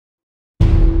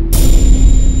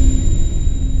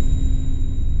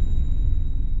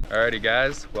Alrighty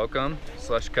guys, welcome.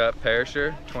 Slush Cup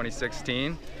Perisher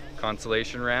 2016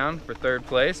 consolation round for third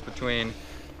place between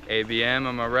ABM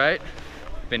on my right,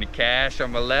 Vinny Cash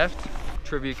on my left,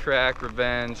 Trivia Crack,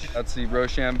 Revenge. Let's see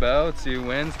Rochambeau, let's see who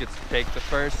wins, gets to take the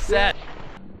first set.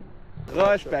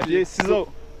 Roche, papier,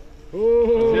 ciseaux.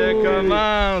 Je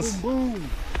commence.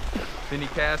 Vinny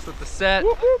Cash with the set.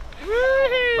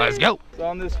 Let's go. So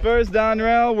on this first down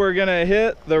rail, we're gonna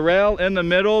hit the rail in the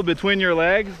middle between your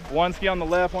legs. One ski on the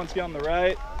left, one ski on the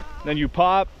right. Then you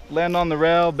pop, land on the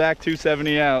rail, back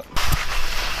 270 out.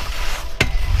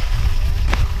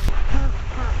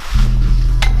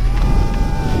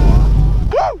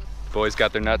 Woo! Boys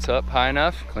got their nuts up high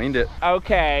enough, cleaned it.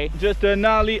 Okay, just a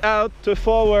nollie out to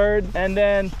forward, and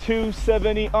then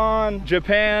 270 on,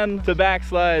 Japan to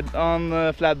backslide on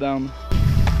the flat down.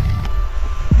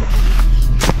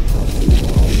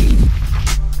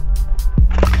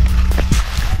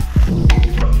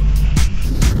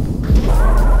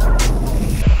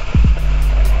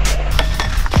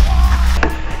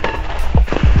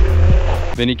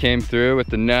 Vinny came through with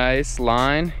the nice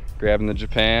line, grabbing the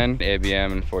Japan.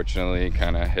 ABM unfortunately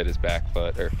kind of hit his back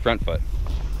foot, or front foot,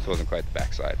 so it wasn't quite the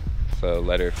backside. So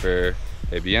letter for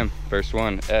ABM, first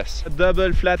one, S. A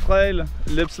double flat rail,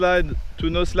 lip slide to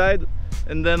no slide,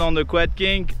 and then on the quad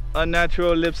kink,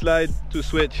 unnatural lip slide to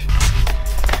switch.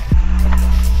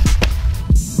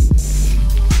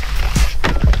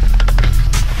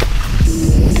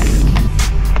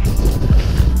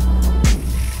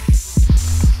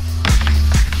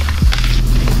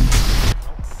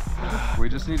 We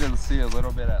just need to see a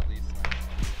little bit at least.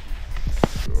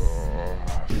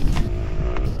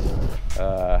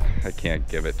 I can't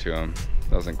give it to him.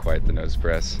 That wasn't quite the nose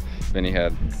press. Vinny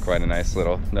had quite a nice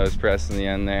little nose press in the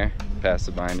end there, past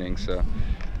the binding, so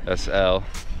SL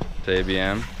to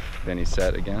ABM. Vinny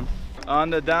set again. On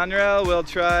the down rail, we'll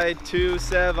try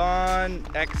 2-7 on,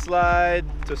 X slide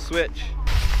to switch.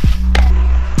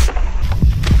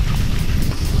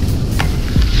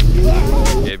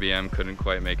 ABM couldn't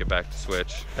quite make it back to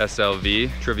switch.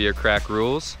 SLV, Trivia Crack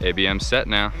rules. ABM set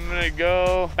now. I'm gonna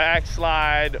go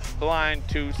backslide blind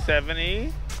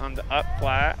 270 on the up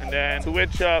flat and then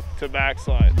switch up to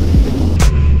backslide.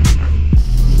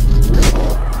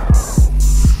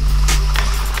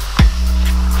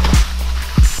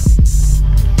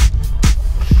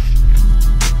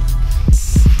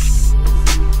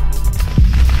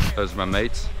 Those are my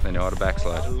mates, they know how to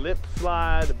backslide. Lip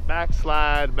slide,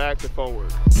 backslide, back to forward.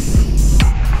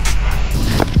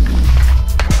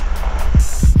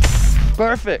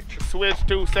 Perfect. Switch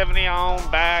 270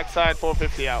 on, backside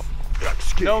 450 out.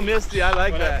 No misty, I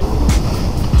like that.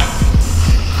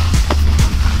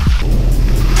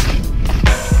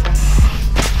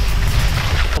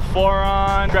 Four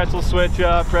on, pretzel switch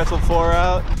up, pretzel 4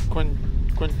 out.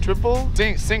 Quintuple?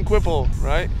 Synquipple,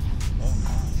 right?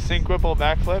 Synquipple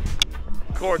backflip.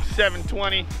 Cork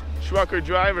 720, Schrucker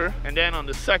driver, and then on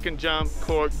the second jump,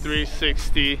 cork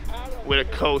 360 with a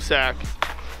Cossack.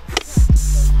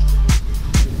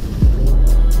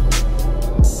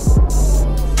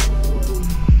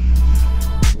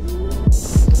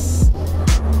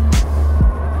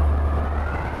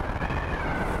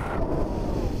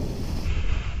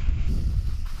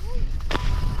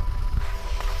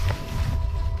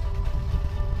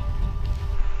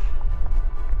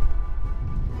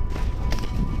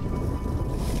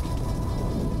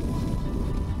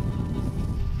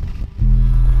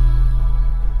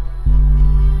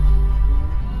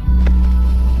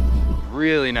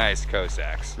 Really nice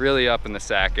Cossacks, really up in the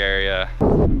sack area.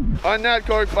 On that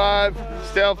cork 5,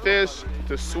 stalefish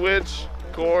to switch,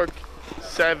 cork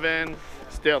 7,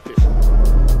 stalefish.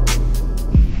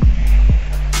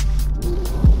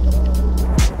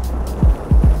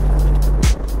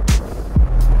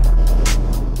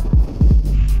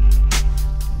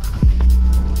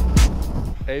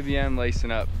 ABM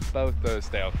lacing up both those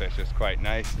stalefish is quite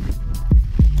nice.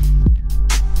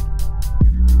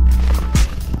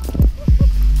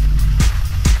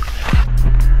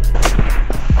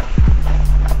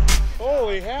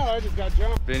 Holy hell, I just got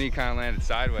jumped. Vinny kind of landed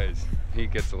sideways. He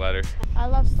gets a letter. I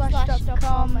love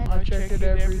slush.com and I check it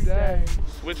every day.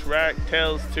 Switch rack,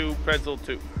 tails 2, pretzel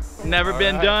 2. Never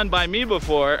been done by me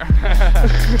before.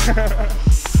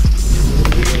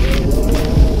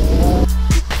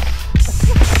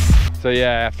 So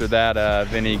yeah, after that,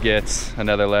 Vinny gets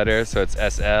another letter, so it's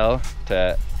SL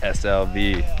to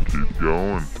SLV. Keep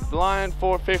going. Blind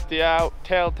 450 out,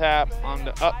 tail tap on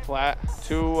the up flat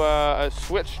to a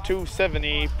switch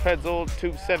 270, pretzel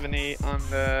 270 on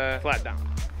the flat down.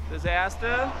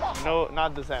 Disaster? No,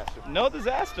 not disaster. No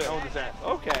disaster? No disaster.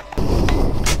 Okay.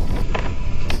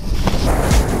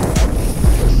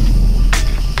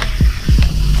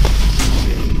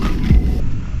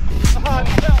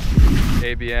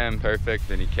 ABM, perfect.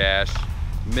 Vinny Cash,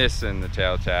 missing the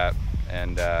tail tap,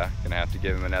 and gonna have to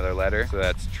give him another letter. So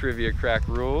that's trivia crack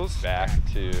rules. Back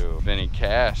to Vinny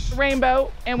Cash.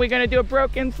 Rainbow, and we're gonna do a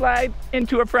broken slide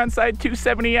into a front side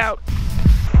 270 out.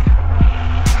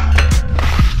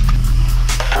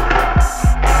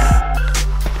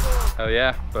 Oh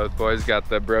yeah, both boys got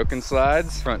the broken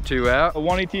slides, front 2 out. A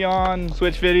 180 on,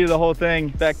 switch 50, the whole thing,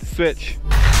 back to switch.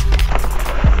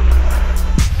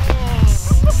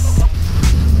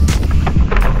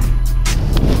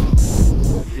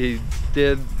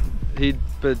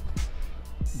 But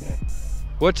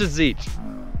what's a Zeech?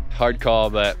 Hard call,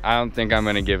 but I don't think I'm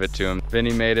gonna give it to him.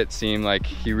 Vinny made it seem like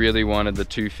he really wanted the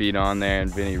 2 feet on there,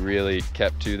 and Vinny really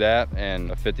kept to that,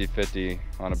 and a 50-50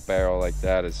 on a barrel like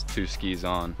that is 2 skis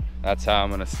on. That's how I'm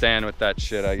gonna stand with that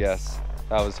shit, I guess.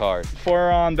 That was hard.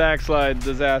 4 on backslide,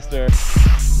 disaster.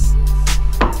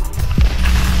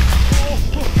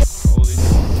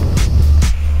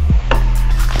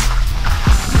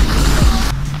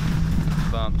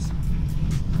 Bumps.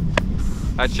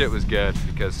 That shit was good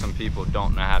because some people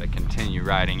don't know how to continue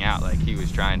riding out like he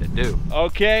was trying to do.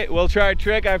 Okay, we'll try a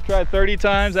trick I've tried 30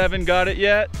 times, I haven't got it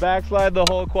yet. Backslide the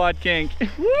whole quad kink.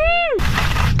 Woo!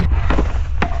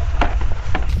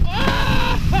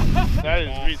 That is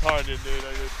retarded, dude.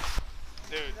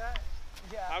 Dude,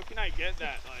 how can I get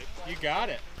that? Like, You got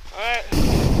it. all right.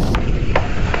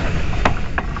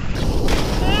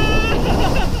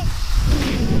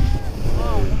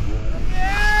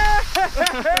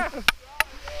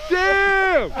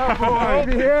 Damn!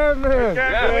 Yeah, man.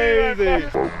 Crazy.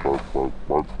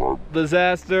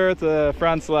 Disaster at the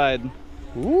front slide.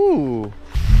 Ooh.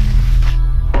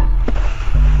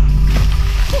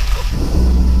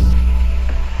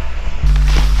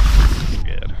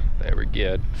 Good. They were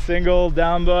good. Single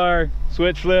down bar,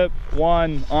 switch flip,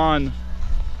 1 on.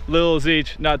 Little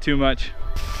Zeech, not too much.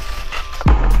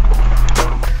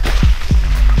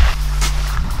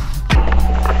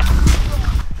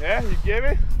 Yeah, you give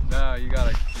it? No, you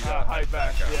gotta hide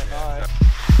back. up. Yeah, all right.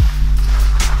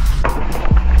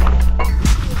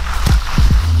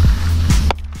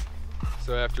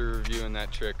 So after reviewing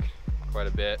that trick quite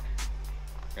a bit,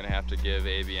 I'm gonna have to give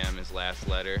ABM his last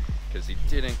letter because he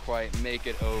didn't quite make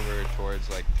it over towards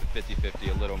like the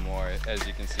 50-50 a little more. As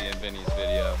you can see in Vinny's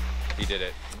video, he did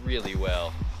it really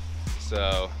well.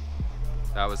 So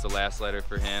that was the last letter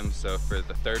for him. So for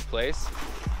the 3rd place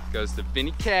goes to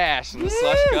Vinny Cash in the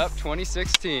Slush Cup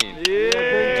 2016. Yeah.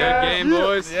 Good game,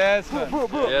 boys. Yes, man.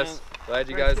 Yes. Glad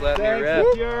you guys let me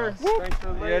Thanks,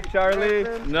 rep. Yeah, Charlie.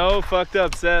 No fucked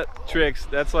up set tricks.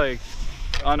 That's like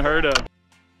unheard of.